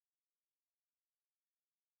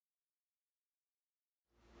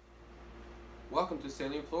Welcome to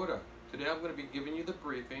Salem, Florida. Today I'm going to be giving you the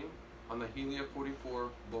briefing on the Helium 44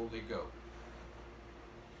 Boldy Go.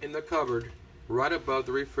 In the cupboard, right above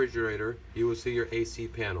the refrigerator, you will see your AC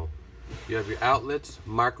panel. You have your outlets,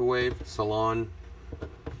 microwave, salon,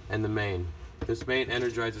 and the main. This main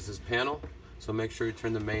energizes this panel, so make sure you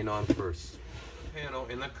turn the main on first. Panel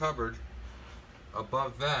in the cupboard,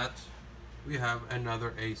 above that, we have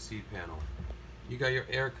another AC panel. You got your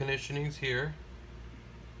air conditionings here.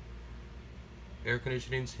 Air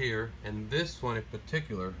conditioning's here, and this one in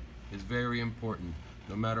particular is very important.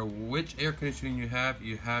 No matter which air conditioning you have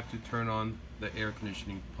to turn on the air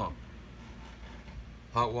conditioning pump.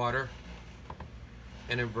 Hot water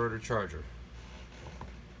and inverter charger.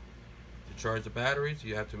 To charge the batteries,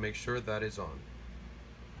 you have to make sure that is on.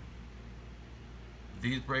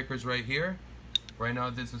 These breakers right here, right now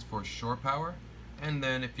this is for shore power, and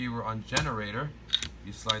then if you were on generator,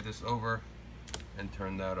 you slide this over and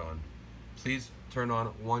turn that on. Please turn on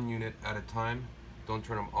one unit at a time. Don't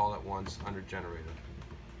turn them all at once under generator.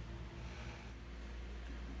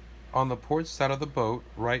 On the port side of the boat,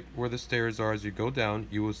 right where the stairs are as you go down,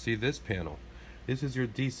 you will see this panel. This is your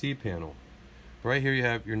DC panel. Right here you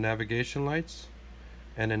have your navigation lights,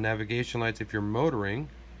 and then navigation lights if you're motoring,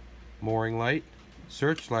 mooring light,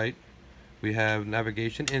 search light. We have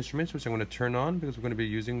navigation instruments, which I'm going to turn on because we're going to be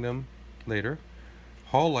using them later.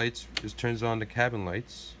 Hall lights just turns on the cabin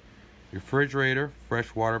lights. Refrigerator,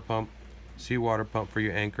 fresh water pump, seawater pump for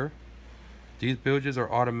your anchor. These bilges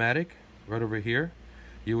are automatic right over here.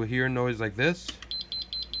 You will hear a noise like this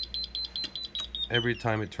every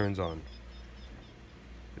time it turns on.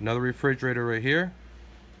 Another refrigerator right here.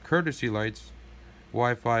 Courtesy lights,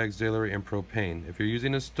 Wi-Fi, auxiliary, and propane. If you're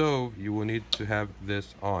using a stove, you will need to have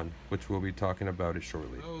this on, which we'll be talking about it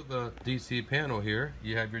shortly. So the DC panel here,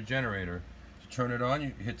 you have your generator. To turn it on,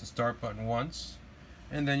 you hit the start button once,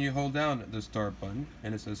 and then you hold down the start button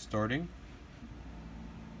and it says starting.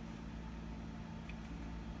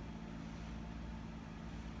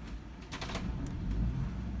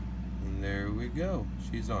 And there we go,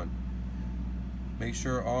 she's on. Make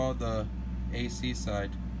sure all the AC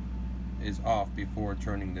side is off before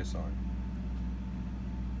turning this on.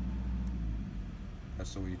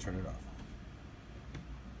 That's the way you turn it off.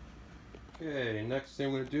 Okay, next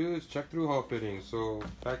thing we're going to do is check through hull fittings. So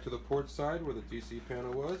back to the port side where the DC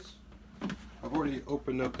panel was. I've already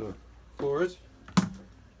opened up the floors.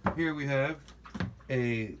 Here we have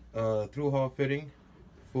a through hull fitting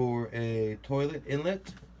for a toilet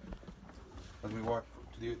inlet. As we walk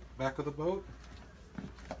to the back of the boat,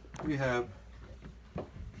 we have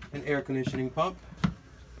an air conditioning pump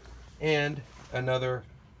and another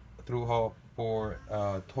through hull for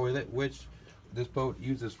toilet, which this boat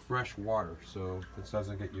uses fresh water, so this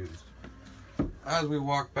doesn't get used. As we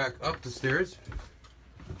walk back up the stairs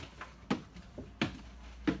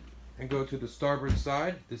and go to the starboard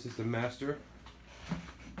side, this is the master.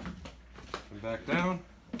 And back down.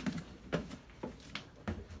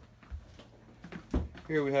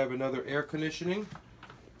 Here we have another air conditioning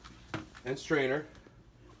and strainer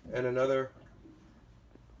and another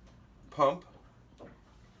pump.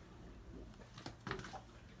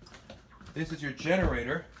 This is your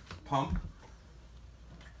generator, pump,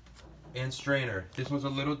 and strainer. This was a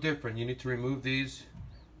little different. You need to remove these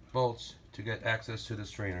bolts to get access to the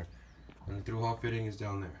strainer. And the through hull fitting is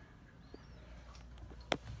down there.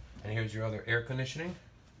 And here's your other air conditioning.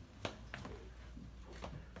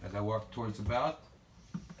 As I walk towards the bow,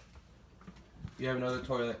 you have another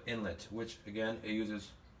toilet inlet, which again, it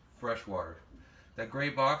uses fresh water. That gray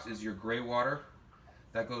box is your gray water.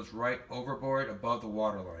 That goes right overboard above the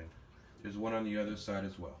water line. There's one on the other side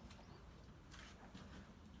as well.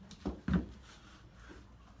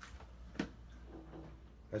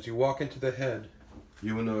 As you walk into the head,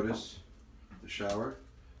 you will notice the shower,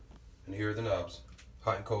 and here are the knobs,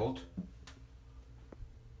 hot and cold. And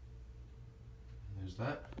there's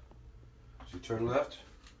that. As you turn left,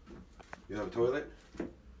 you have a toilet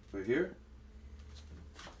right here,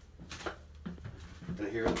 and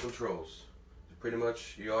here are the controls. So pretty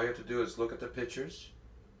much, all you have to do is look at the pictures,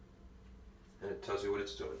 and it tells you what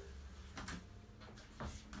it's doing.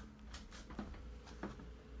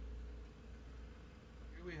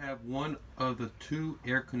 Here we have one of the two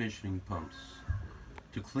air conditioning pumps.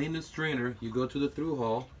 To clean the strainer, you go to the through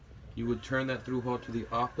hull. You would turn that through hull to the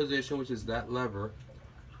off position, which is that lever.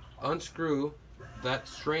 Unscrew that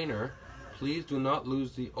strainer. Please do not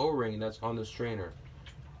lose the O-ring that's on the strainer.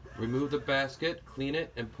 Remove the basket, clean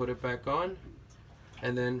it, and put it back on,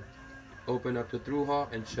 and then open up the through hull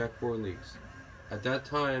and check for leaks. At that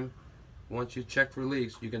time, once you check for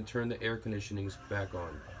leaks, you can turn the air conditionings back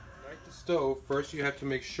on. Light the stove. First you have to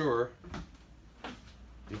make sure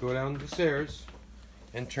you go down the stairs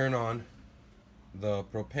and turn on the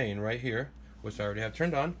propane right here, which I already have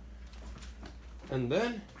turned on. And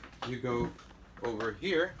then you go over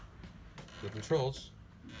here to the controls,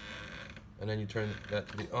 and then you turn that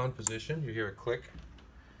to the on position. You hear a click.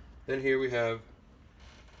 Then here we have,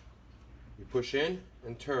 you push in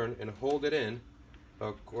and turn and hold it in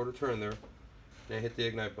about a quarter turn there, and hit the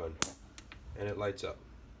ignite button, and it lights up.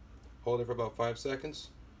 Hold it for about 5 seconds,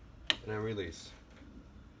 and then release.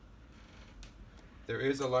 There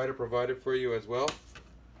is a lighter provided for you as well,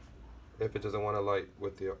 if it doesn't want to light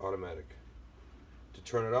with the automatic. To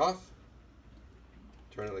turn it off,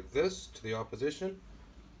 turn it like this to the off position.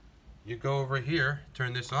 You go over here,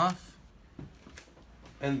 turn this off,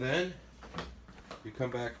 and then you come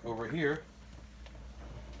back over here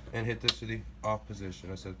and hit this to the off position.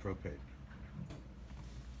 That says propane.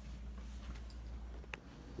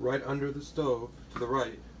 Right under the stove to the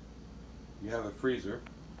right, you have a freezer.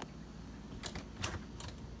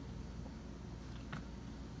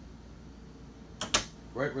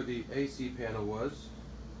 Right where the AC panel was,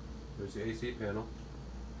 there's the AC panel.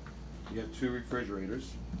 You have 2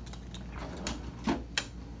 refrigerators. They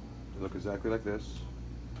look exactly like this.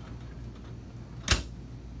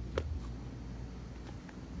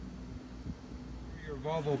 Your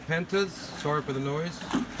Volvo Pentas, sorry for the noise,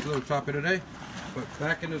 it's a little choppy today, but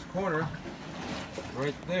back in this corner,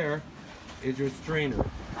 right there, is your strainer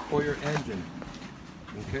for your engine.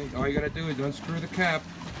 Okay, all you gotta do is unscrew the cap,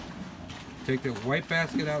 take the white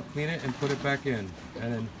basket out, clean it, and put it back in,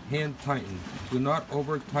 and then hand tighten. Do not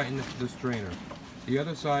over tighten the strainer. The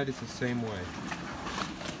other side is the same way.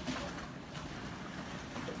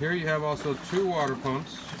 Here you have also 2 water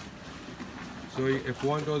pumps, so if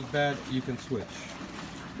one goes bad, you can switch.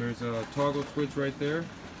 There's a toggle switch right there,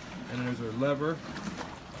 and then there's a lever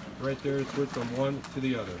right there to switch from one to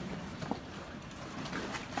the other.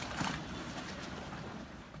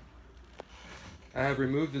 I have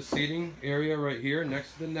removed the seating area right here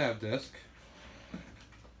next to the nav desk.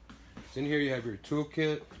 So in here you have your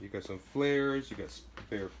toolkit, you got some flares, you got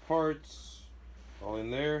spare parts, all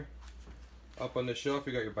in there. Up on the shelf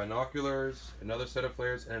you got your binoculars, another set of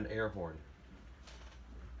flares, and an air horn.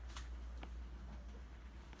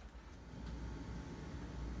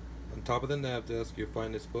 On top of the nav desk you'll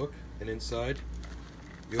find this book, and inside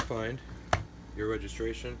you'll find your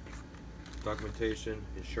registration, documentation,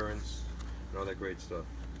 insurance, and all that great stuff.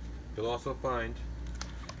 You'll also find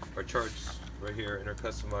our charts right here, and are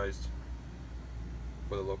customized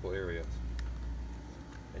for the local area.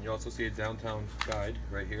 And you also see a downtown guide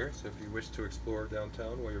right here, so if you wish to explore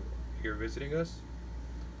downtown while you're here visiting us,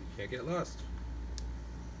 you can't get lost.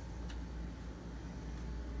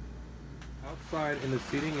 Outside in the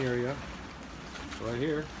seating area, right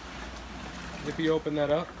here, if you open that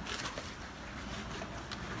up,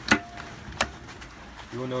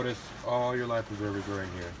 you will notice all your life preservers are in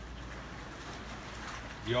here.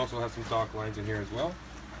 You also have some dock lines in here as well.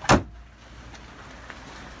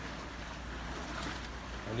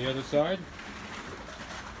 On the other side,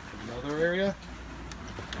 another area,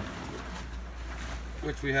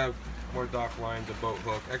 which we have more dock lines, a boat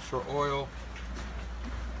hook, extra oil,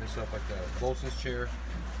 and stuff like that. Bolson's chair.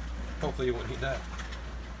 Hopefully you won't need that.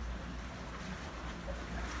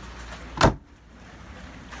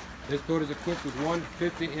 This boat is equipped with one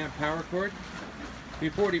 50-amp power cord.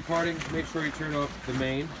 Before departing, make sure you turn off the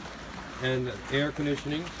main and the air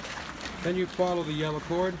conditioning. Then you follow the yellow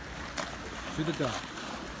cord to the dock.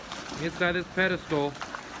 Inside this pedestal,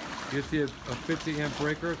 you see a 50-amp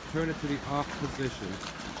breaker. Turn it to the off position,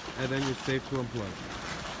 and then you're safe to unplug.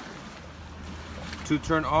 To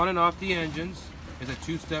turn on and off the engines is a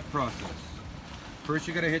 2-step process. First,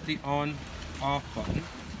 you gotta hit the on/off button.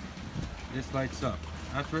 This lights up.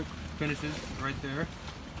 After it finishes right there,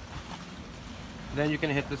 then you can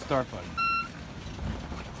hit the start button.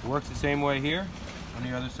 It works the same way here on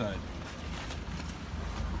the other side.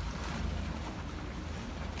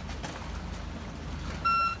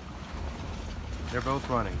 They're both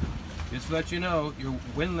running. Just to let you know, your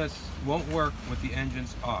windlass won't work with the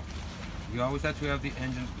engines off. You always have to have the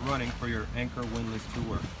engines running for your anchor windlass to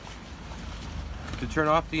work. To turn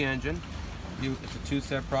off the engine, it's a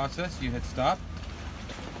 2-step process. You hit stop,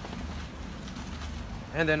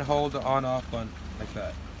 and then hold the on/off button like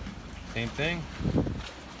that. Same thing.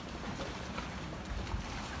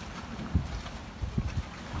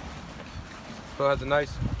 So it has a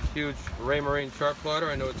nice, huge Raymarine chart plotter.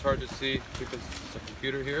 I know it's hard to see because it's a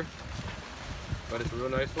computer here, but it's a real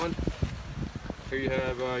nice one. Here you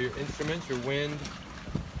have your instruments, your wind,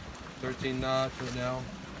 13 knots right now.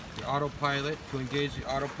 Your autopilot. To engage the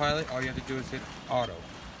autopilot, all you have to do is hit auto.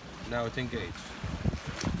 Now it's engaged.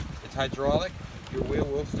 it's hydraulic, your wheel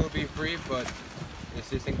will still be free, but it's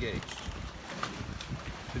disengaged.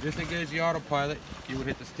 To disengage the autopilot, you would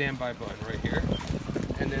hit the standby button right here,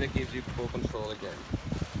 and then it gives you full control again.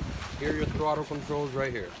 Here are your throttle controls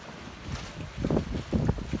right here.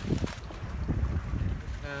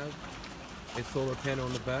 Have a solar panel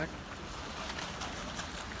on the back.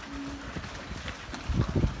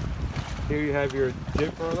 Here you have your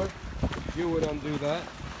jib furler. You would undo that.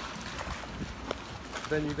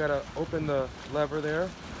 Then you gotta open the lever there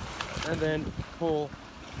and then pull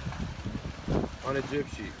on a jib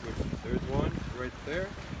sheet, which there's one right there,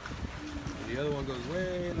 and the other one goes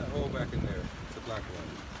way in that hole back in there. It's a black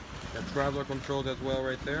one. Got traveler controls as well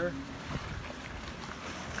right there.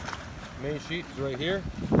 Main sheet is right here,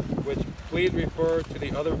 which please refer to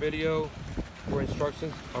the other video for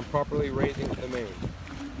instructions on properly raising the main.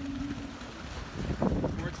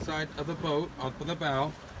 Port side of the boat, up on the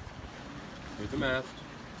bow, here's the mast.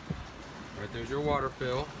 Right there's your water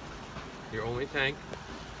fill, your only tank.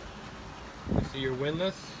 You see your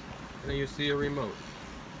windlass, and then you see a remote.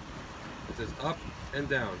 It says up and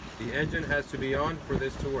down. The engine has to be on for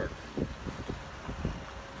this to work.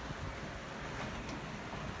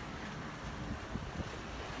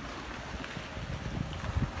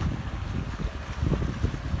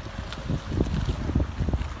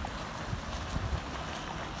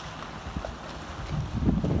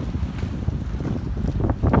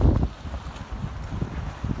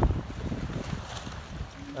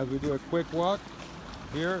 As we do a quick walk,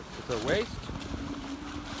 here it's a waist.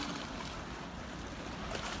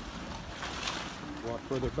 Walk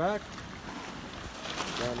further back,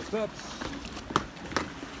 down the steps.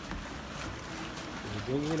 And you're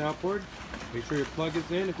bringing it outward. Make sure your plug is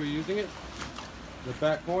in if you're using it. The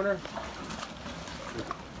back corner,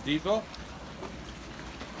 diesel.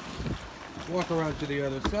 Walk around to the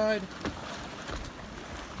other side.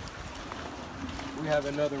 We have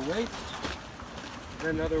another waist.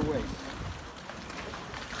 Another waist.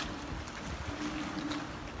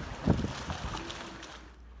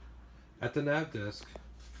 At the nav desk,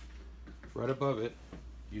 right above it,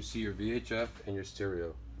 you see your VHF and your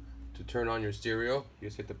stereo. To turn on your stereo, you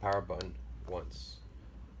just hit the power button once.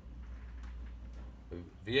 The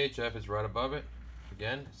VHF is right above it.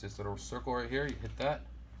 Again, it's this little circle right here. You hit that,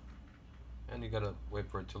 and you gotta wait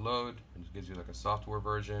for it to load. It gives you like a software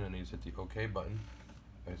version, and you just hit the OK button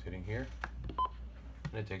by just hitting here.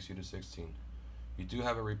 And it takes you to 16. You do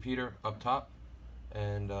have a repeater up top,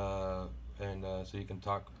 and so you can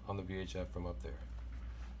talk on the VHF from up there.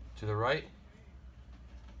 To the right,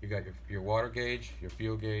 you got your water gauge, your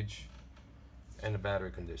fuel gauge, and the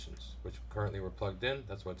battery conditions, which currently we're plugged in.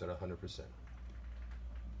 That's why it's at 100%.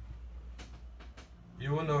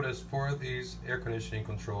 You will notice 4 of these air conditioning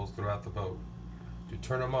controls throughout the boat. To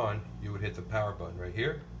turn them on, you would hit the power button right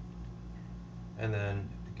here, and then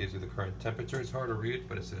gives you the current temperature. It's hard to read,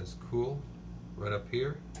 but it says cool right up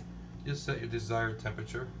here. Just set your desired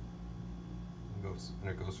temperature, and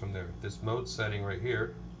it goes from there. This mode setting right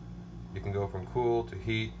here, you can go from cool to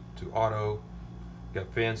heat to auto. You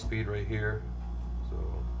got fan speed right here. So,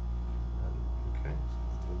 okay,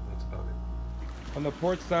 that's about it. On the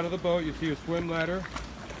port side of the boat, you see your swim ladder,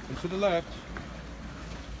 and to the left,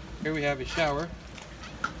 here we have a shower,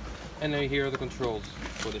 and then here are the controls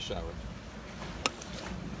for the shower.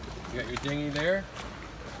 You got your dinghy there.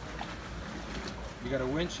 You got a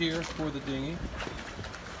winch here for the dinghy.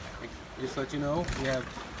 Just to let you know,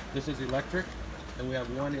 this is electric, and we have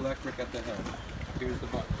one electric at the helm. Here's the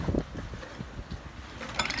button.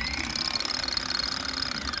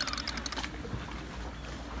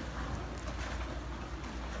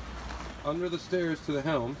 Under the stairs to the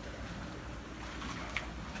helm,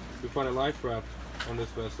 you find a life raft on this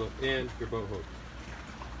vessel and your boat hook,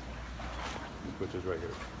 which is right here.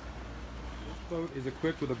 This boat is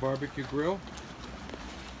equipped with a barbecue grill.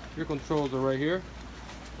 Your controls are right here,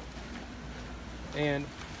 and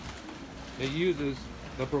it uses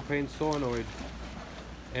the propane solenoid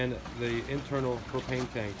and the internal propane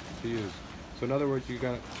tank to use. So in other words, you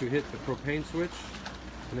got to hit the propane switch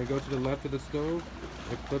and then go to the left of the stove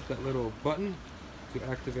and flip that little button to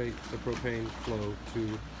activate the propane flow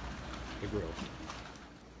to the grill.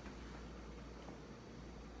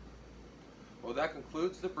 Well, that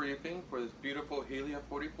concludes the briefing for this beautiful Helia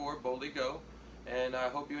 44 Boldy Go, and I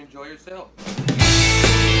hope you enjoy your sail.